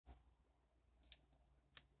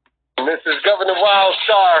This is Governor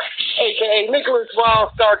Wildstar, a.k.a. Nicholas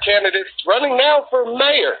Wildstar candidate, running now for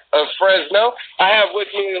mayor of Fresno. I have with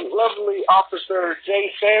me a lovely officer,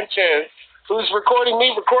 Jay Sanchez, who's recording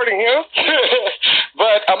me, recording him.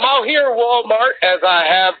 But I'm out here at Walmart, as I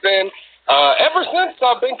have been ever since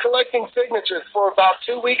I've been collecting signatures for about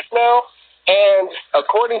 2 weeks now. And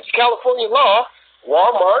according to California law,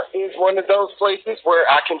 Walmart is one of those places where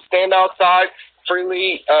I can stand outside,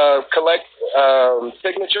 freely collect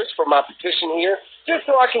signatures for my petition here, just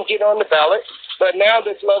so I can get on the ballot. But now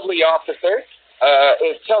this lovely officer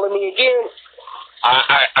is telling me again,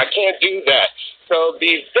 I can't do that. So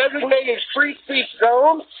these designated free speech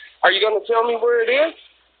zones, are you going to tell me where it is?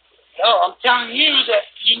 No, I'm telling you that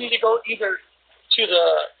you need to go either to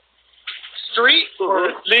the street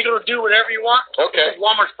or legal to do whatever you want. Okay. It's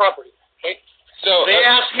Walmart's property. Okay. So they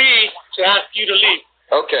asked me to ask you to leave.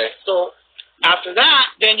 Okay. So after that,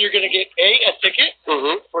 then you're going to get a ticket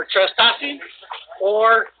for trespassing,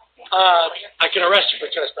 or I can arrest you for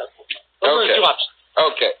trespassing. Those are the two options.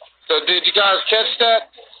 Okay. So did you guys catch that?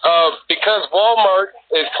 Because Walmart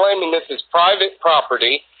is claiming this is private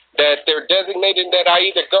property, that they're designating that I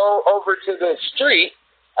either go over to the street,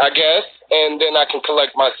 I guess, and then I can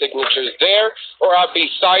collect my signatures there, or I'll be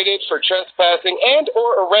cited for trespassing and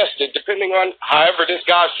or arrested, depending on however this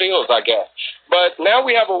guy feels, I guess. But now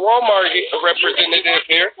we have a Walmart representative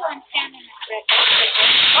here. Oh,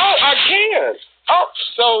 I can. Oh,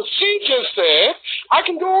 so she just said I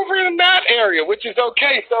can go over in that area, which is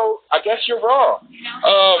okay. So I guess you're wrong.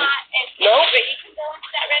 No? No? But you can go into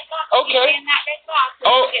that red box. Okay. In that red box.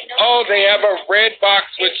 They have a red box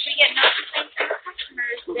which. If we get no complaints from the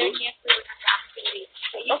customers, then yes, we would have to ask you to leave.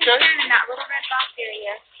 But you Okay. can stand in that little red box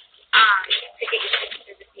area to get your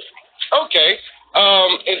signatures if you like. Okay.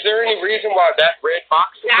 Is there any reason why that red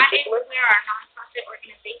box is That is particular? where our nonprofit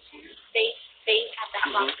organizations, they have that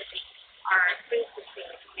box that they are approved to stay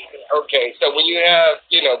in the area. Okay, so when you have,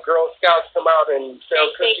 Girl Scouts come out and sell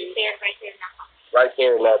cookies? They're right there in that box. Right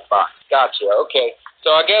there in that box. Gotcha. Okay.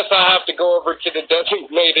 So I guess I have to go over to the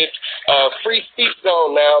designated free speech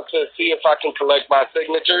zone now to see if I can collect my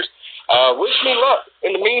signatures. Wish me luck.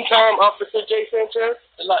 In the meantime, Officer Jay Sanchez.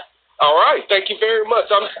 Good luck. All right. Thank you very much.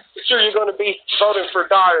 I'm sure you're going to be voting for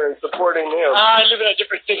Dyer and supporting him. I live in a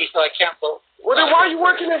different city, so I can't vote. Well, then why are you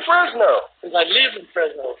working in Fresno? Because I live in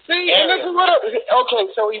Fresno. See, and this is what. Okay,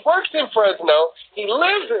 so he works in Fresno. He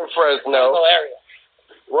lives in Fresno. Fresno area.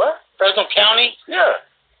 What? Fresno County. Yeah.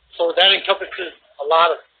 So that encompasses a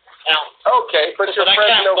lot of towns. Okay, but you're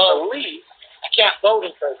Fresno police. I can't vote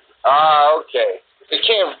in Fresno. Okay. He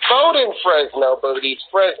can't vote in Fresno, but he's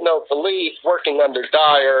Fresno police working under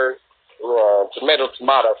Dyer. Tomato.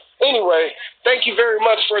 Anyway, thank you very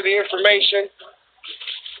much for the information.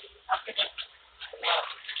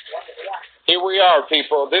 Here we are,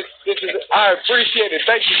 people. This is. I appreciate it.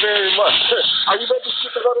 Thank you very much. Are you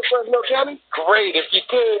registered to go to Fresno County? Great. If you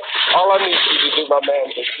could, all I need you to do, my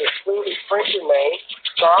man, is just clearly print your name,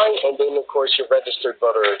 sign, and then, of course, your registered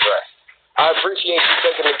voter address. I appreciate you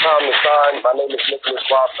taking the time to sign. My name is Nicholas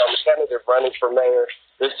Wildstar. I'm a candidate running for mayor.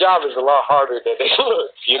 This job is a lot harder than it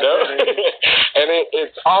looks, And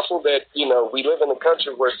it's awful that, we live in a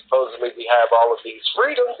country where supposedly we have all of these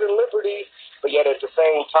freedoms and liberties, but yet at the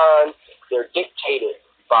same time, they're dictated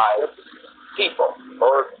by people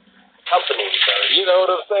or companies. You know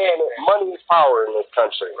what I'm saying? Money is power in this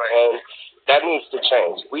country, and that needs to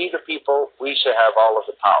change. We, the people, we should have all of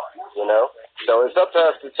the power, So it's up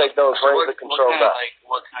to us to take those reins of control back.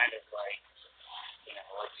 What kind of,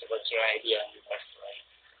 what's your idea on your best,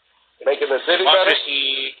 Making the city better?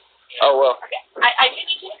 Democracy. Oh, well. I do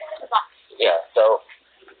need you to go to the box. Yeah, so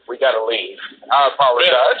we got to leave. I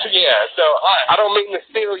apologize. Yeah, so I don't mean to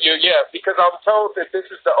steal you, because I'm told that this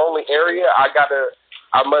is the only area I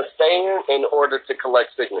must stay in order to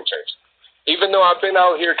collect signatures. Even though I've been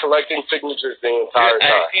out here collecting signatures the entire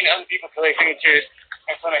time. I've seen other people collect signatures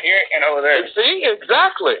in front of here and over there. See,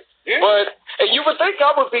 exactly. Yeah. But you would think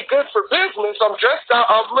I would be good for business. I'm dressed out.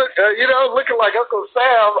 I'm looking like Uncle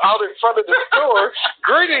Sam out in front of the store,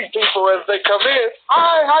 greeting people as they come in.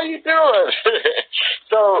 Hi, how you doing?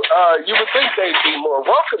 So you would think they'd be more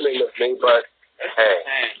welcoming of me, but hey,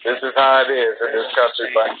 this is how it is in this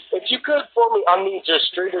country. But if you could for me, I need your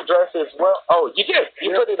street address as well. Oh, you did.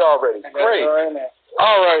 You put it already. Great.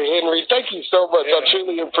 All right, Henry. Thank you so much. I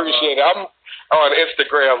truly appreciate it. I'm on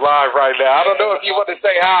Instagram live right now. I don't know if you want to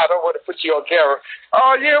say hi. I don't want to put you on camera.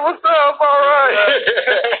 Oh, yeah, what's up? All right.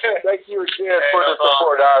 Thank you again for the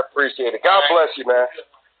support. I appreciate it. God bless you, man.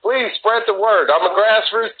 Please spread the word. I'm a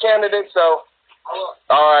grassroots candidate, so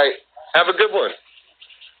all right. Have a good one.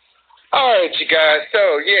 All right, you guys.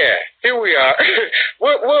 So yeah, here we are.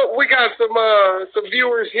 We got some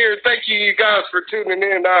viewers here. Thank you guys for tuning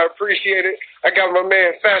in. I appreciate it. I got my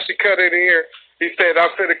man Fashion Cut in here. He said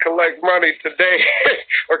I'm finna collect money today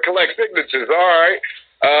or collect signatures. All right.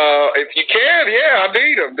 If you can, yeah, I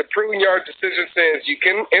need them. The Prune Yard decision says you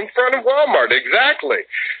can in front of Walmart. Exactly.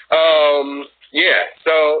 Yeah.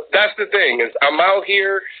 So that's the thing is I'm out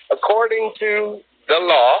here according to the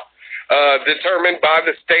law determined by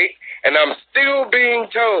the state. And I'm still being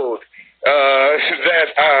told that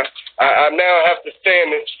I now have to stay in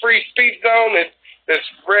this free speech zone, this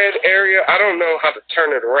red area. I don't know how to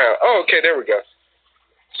turn it around. Oh, okay, there we go.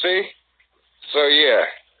 See? So, yeah,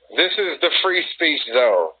 this is the free speech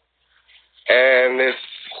zone. And it's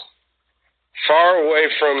far away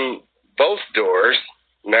from both doors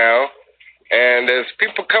now. And as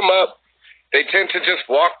people come up, they tend to just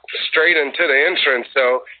walk straight into the entrance,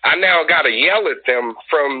 so I now got to yell at them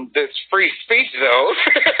from this free speech zone.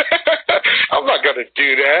 I'm not going to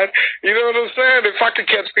do that. You know what I'm saying? If I could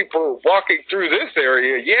catch people walking through this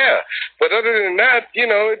area, yeah. But other than that, you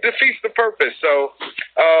know, it defeats the purpose. So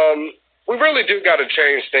we really do got to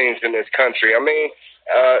change things in this country. I mean,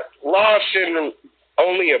 laws shouldn't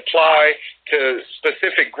only apply to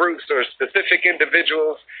specific groups or specific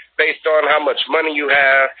individuals based on how much money you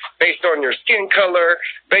have, based on your skin color,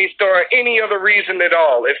 based on any other reason at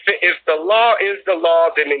all. If the law is the law,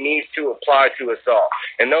 then it needs to apply to us all.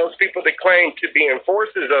 And those people that claim to be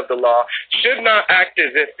enforcers of the law should not act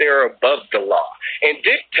as if they're above the law and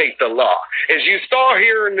dictate the law. As you saw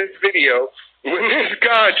here in this video, when this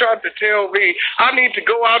guy tried to tell me I need to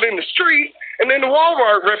go out in the street, and then the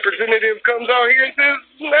Walmart representative comes out here and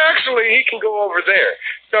says, actually, he can go over there.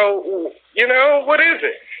 So, you know, what is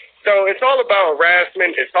it? So it's all about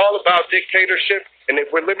harassment. It's all about dictatorship. And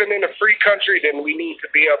if we're living in a free country, then we need to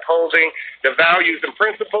be upholding the values and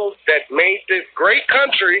principles that made this great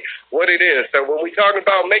country what it is. So when we talk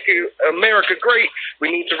about making America great,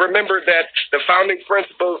 we need to remember that the founding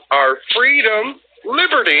principles are freedom,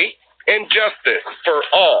 liberty, and justice for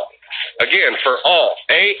all. Again, for all.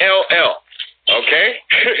 A-L-L. Okay?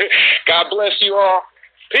 God bless you all.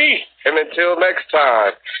 Peace. And until next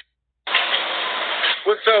time.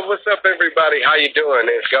 What's up, everybody? How you doing?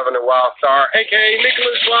 It's Governor Wildstar, a.k.a.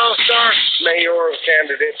 Nicholas Wildstar, mayoral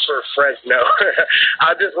candidate for Fresno.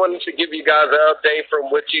 I just wanted to give you guys an update from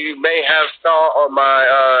what you may have saw on my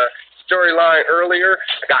storyline earlier.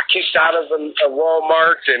 I got kicked out of a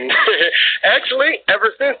Walmart, and actually, ever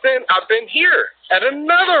since then, I've been here at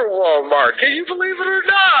another Walmart. Can you believe it or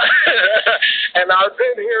not? And I've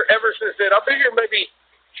been here ever since then. I've been here maybe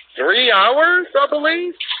 3 hours, I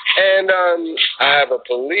believe. And I have a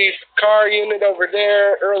police car unit over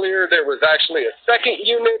there. Earlier, there was actually a second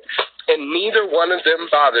unit, and neither one of them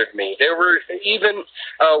bothered me. There were even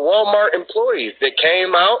Walmart employees that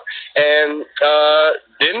came out and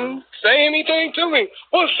didn't say anything to me.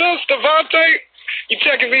 What's up, Devontae? You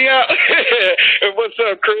checking me out? And what's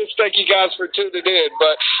up, Chris? Thank you guys for tuning in.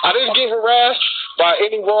 But I didn't get harassed by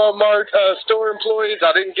any Walmart store employees.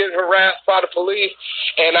 I didn't get harassed by the police.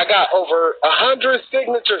 And I got over 100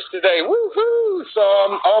 signatures today. Woohoo! So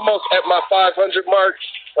I'm almost at my 500 mark.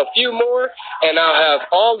 A few more, and I'll have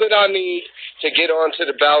all that I need to get onto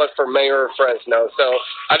the ballot for mayor of Fresno. So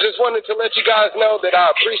I just wanted to let you guys know that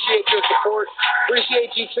I appreciate your support,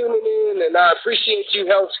 appreciate you tuning in, and I appreciate you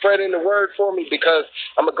help spreading the word for me because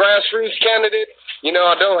I'm a grassroots candidate. You know,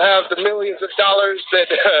 I don't have the millions of dollars that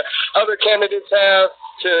other candidates have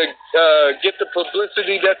to get the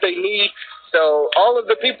publicity that they need. So all of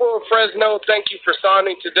the people of Fresno, thank you for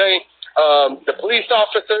signing today. The police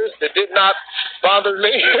officers that did not bother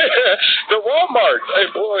me, the Walmart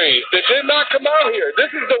employees that did not come out here.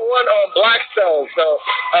 This is the one on Blackstone. So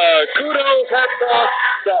kudos, hats off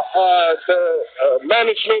to the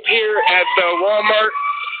management here at the Walmart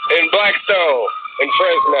in Blackstone in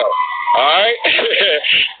Fresno. All right?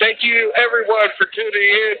 Thank you, everyone, for tuning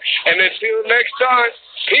in. And until next time,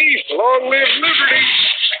 peace, long live liberty.